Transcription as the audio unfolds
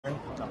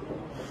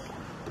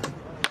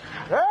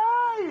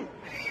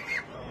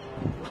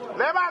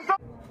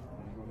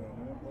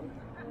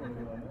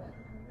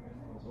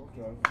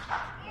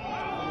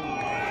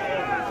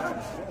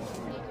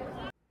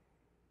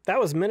That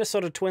was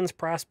Minnesota Twins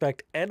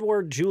prospect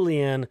Edouard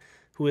Julien,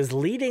 who is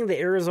leading the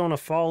Arizona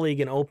Fall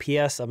League in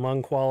OPS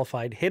among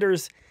qualified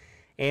hitters.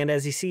 And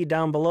as you see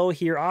down below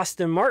here,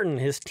 Austin Martin,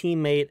 his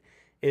teammate,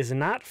 is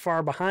not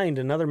far behind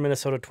another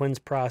Minnesota Twins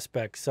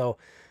prospect. So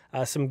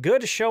some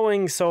good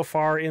showing so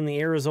far in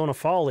the Arizona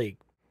Fall League.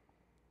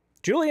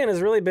 Julien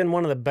has really been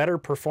one of the better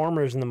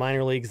performers in the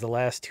minor leagues the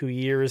last 2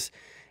 years.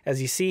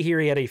 As you see here,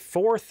 he had a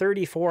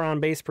 .434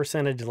 on-base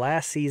percentage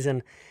last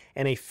season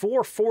and a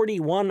 .441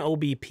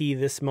 OBP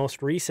this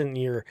most recent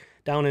year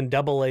down in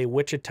AA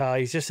Wichita.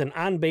 He's just an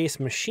on-base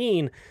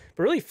machine,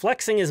 but really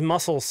flexing his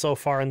muscles so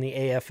far in the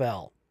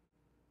AFL.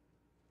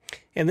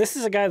 And this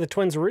is a guy the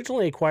Twins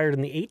originally acquired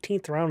in the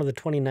 18th round of the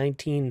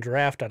 2019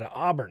 draft out of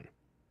Auburn.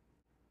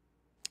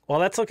 While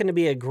that's looking to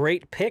be a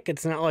great pick,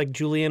 it's not like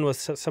Julien was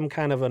some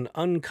kind of an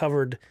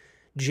uncovered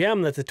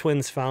gem that the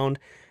Twins found.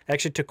 It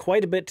actually took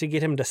quite a bit to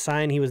get him to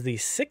sign. He was the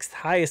 6th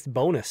highest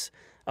bonus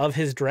of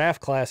his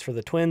draft class for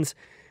the Twins,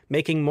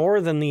 making more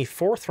than the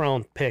 4th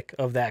round pick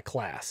of that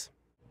class.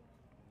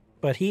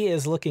 But he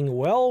is looking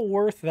well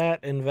worth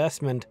that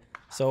investment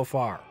so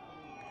far.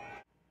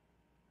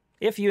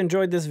 If you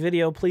enjoyed this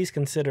video, please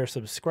consider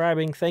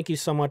subscribing. Thank you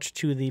so much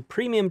to the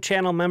premium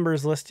channel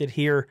members listed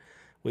here.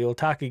 We will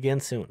talk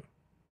again soon.